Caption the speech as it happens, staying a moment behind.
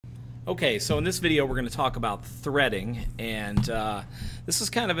Okay, so in this video we're going to talk about threading, and this is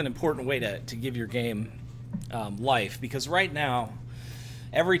kind of an important way to give your game life, because right now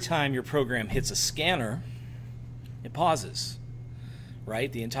every time your program hits a scanner, it pauses, right?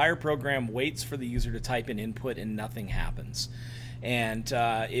 The entire program waits for the user to type in input and nothing happens. And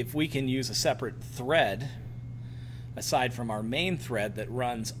if we can use a separate thread aside from our main thread that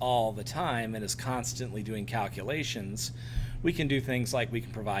runs all the time and is constantly doing calculations, we can do things like we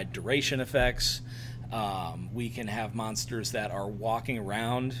can provide duration effects. We can have monsters that are walking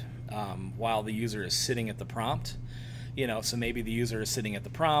around while the user is sitting at the prompt. You know, so maybe the user is sitting at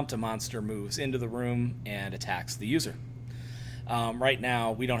the prompt, a monster moves into the room and attacks the user. Right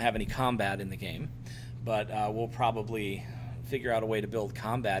now, we don't have any combat in the game, but we'll probably figure out a way to build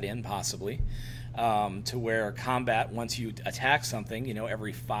combat in, possibly, to where combat, once you attack something, you know,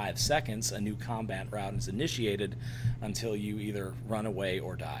 every 5 seconds, a new combat round is initiated until you either run away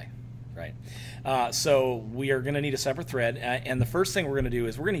or die, right? So we are going to need a separate thread, and the first thing we're going to do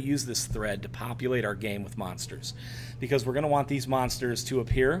is we're going to use this thread to populate our game with monsters, because we're going to want these monsters to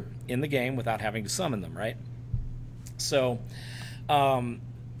appear in the game without having to summon them, right? So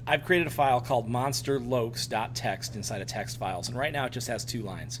I've created a file called monsterlokes.txt inside of text files, and right now it just has 2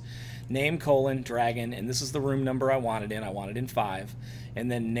 lines. Name, dragon, and this is the room number I want it in. I want it in 5. And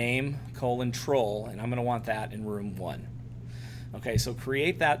then name, troll, and I'm going to want that in room 1. Okay, so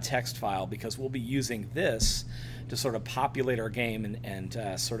create that text file, because we'll be using this to sort of populate our game and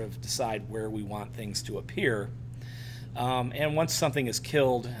sort of decide where we want things to appear. And once something is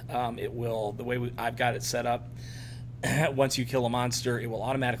killed, it will, the way I've got it set up, once you kill a monster, it will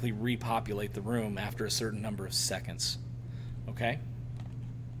automatically repopulate the room after a certain number of seconds. Okay?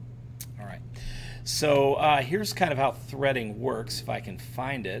 All right. So here's kind of how threading works, if I can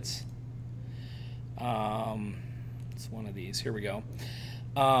find it. It's one of these. Here we go.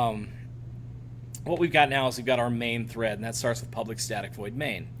 What we've got now is we've got our main thread, and that starts with public static void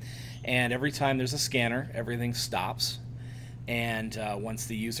main. And every time there's a scanner, everything stops. And once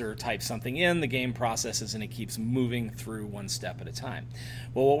the user types something in, the game processes and it keeps moving through one step at a time.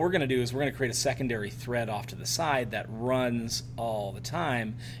 Well, what we're going to do is we're going to create a secondary thread off to the side that runs all the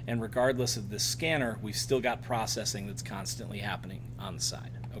time, and regardless of the scanner, we've still got processing that's constantly happening on the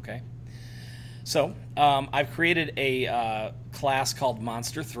side. Okay? So I've created a class called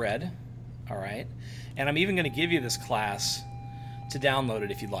monsterThread, all right? And I'm even going to give you this class to download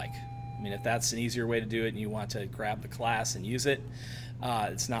it if you'd like. I mean, if that's an easier way to do it and you want to grab the class and use it,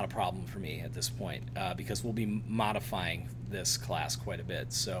 it's not a problem for me at this point, because we'll be modifying this class quite a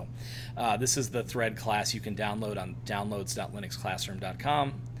bit. So this is the thread class you can download on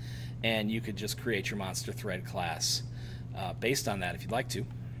downloads.linuxclassroom.com, and you could just create your monster thread class based on that if you'd like to.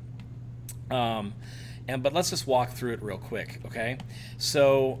 But let's just walk through it real quick, okay?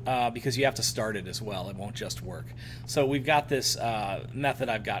 So, because you have to start it as well, it won't just work. So we've got this method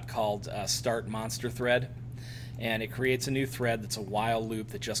I've got called start monster thread, and it creates a new thread that's a while loop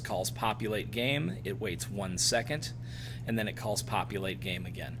that just calls populate game. It waits 1 second, and then it calls populate game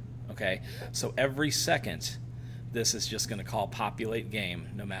again, okay? So every second, this is just going to call populate game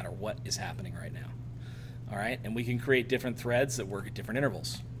no matter what is happening right now, all right? And we can create different threads that work at different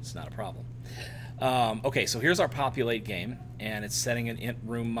intervals. It's not a problem. Okay, so here's our populate game, and it's setting an int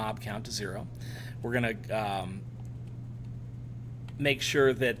room mob count to 0. We're going to make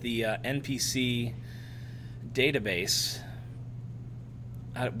sure that the NPC database,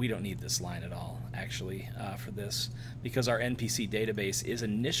 we don't need this line at all, actually, for this, because our NPC database is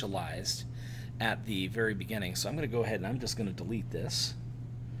initialized at the very beginning. So I'm going to go ahead and I'm just going to delete this.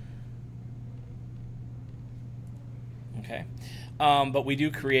 Okay. But we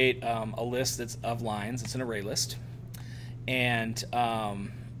do create a list that's of lines. It's an array list. And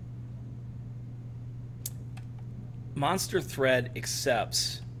monsterThread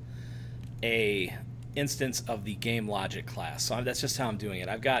accepts a instance of the GameLogic class. So that's just how I'm doing it.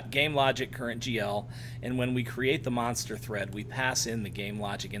 I've got GameLogic current GL, and when we create the monsterThread, we pass in the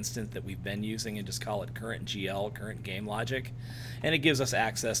GameLogic instance that we've been using and just call it current GL, current GameLogic, and it gives us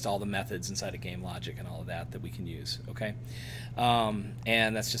access to all the methods inside of GameLogic and all of that we can use, okay?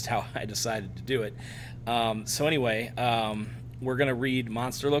 And that's just how I decided to do it. So anyway, we're going to read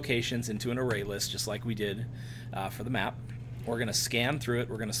monster locations into an array list just like we did for the map. We're going to scan through it.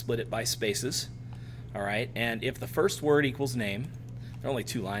 We're going to split it by spaces. All right, and if the first word equals name, there are only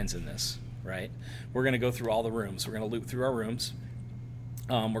 2 lines in this, right? We're going to go through all the rooms. We're going to loop through our rooms.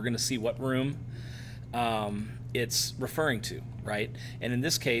 We're going to see what room it's referring to, right? And in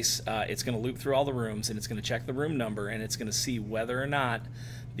this case, it's going to loop through all the rooms, and it's going to check the room number, and it's going to see whether or not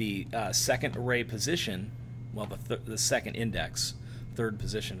the second array position, well, the second index third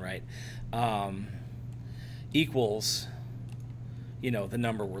position, right, equals, you know, the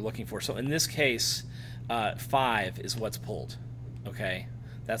number we're looking for. So in this case, 5 is what's pulled. Okay,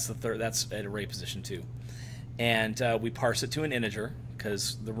 that's the third. That's at array position 2, and we parse it to an integer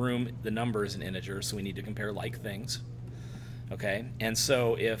because the number is an integer, so we need to compare like things. Okay, and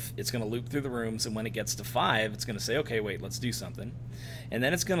so if it's going to loop through the rooms, and when it gets to 5, it's going to say, okay, wait, let's do something. And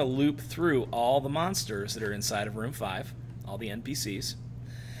then it's going to loop through all the monsters that are inside of room 5, all the NPCs,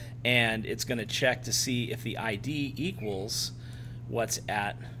 and it's going to check to see if the ID equals what's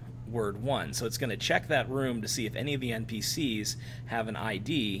at word 1. So it's going to check that room to see if any of the NPCs have an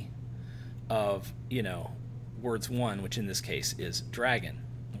ID of, you know, words 1, which in this case is dragon.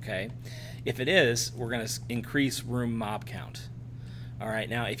 Okay, if it is, we're going to increase room mob count. All right,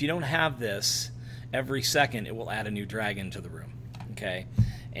 now if you don't have this, every second it will add a new dragon to the room. Okay,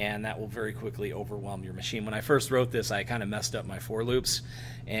 and that will very quickly overwhelm your machine. When I first wrote this, I kind of messed up my for loops,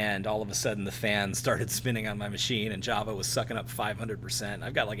 and all of a sudden the fan started spinning on my machine, and Java was sucking up 500%.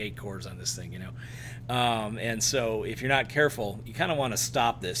 I've got like 8 cores on this thing, you know. And so if you're not careful, you kind of want to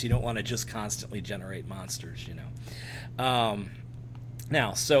stop this. You don't want to just constantly generate monsters, you know.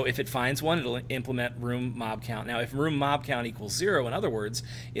 Now, so if it finds one, it'll implement room mob count. Now, if room mob count equals 0, in other words,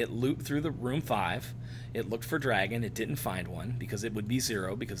 it looped through the room 5, it looked for dragon, it didn't find one because it would be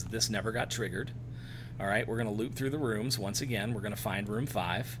 0 because this never got triggered. All right, we're going to loop through the rooms. Once again, we're going to find room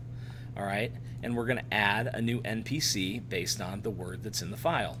 5. All right, and we're going to add a new NPC based on the word that's in the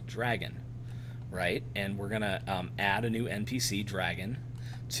file, dragon. Right, and we're going to add a new NPC, dragon,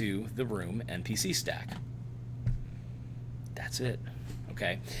 to the room NPC stack. That's it.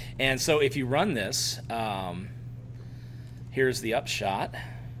 Okay, and so if you run this, here's the upshot.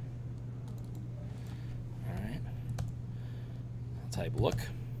 All right, I'll type look.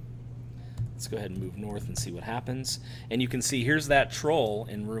 Let's go ahead and move north and see what happens. And you can see here's that troll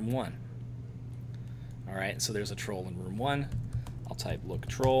in room 1. All right, so there's a troll in room 1. I'll type look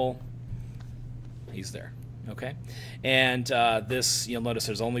troll. He's there. Okay, and this, you'll notice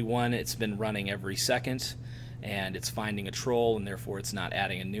there's only one. It's been running every second, and it's finding a troll, and therefore it's not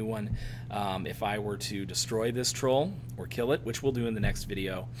adding a new one. If I were to destroy this troll or kill it, which we'll do in the next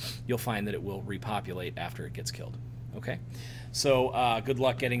video, you'll find that it will repopulate after it gets killed. Okay, so good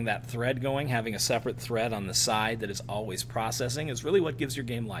luck getting that thread going. Having a separate thread on the side that is always processing is really what gives your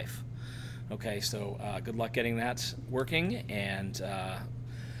game life. Okay, so good luck getting that working, and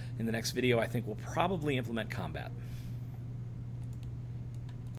in the next video I think we'll probably implement combat.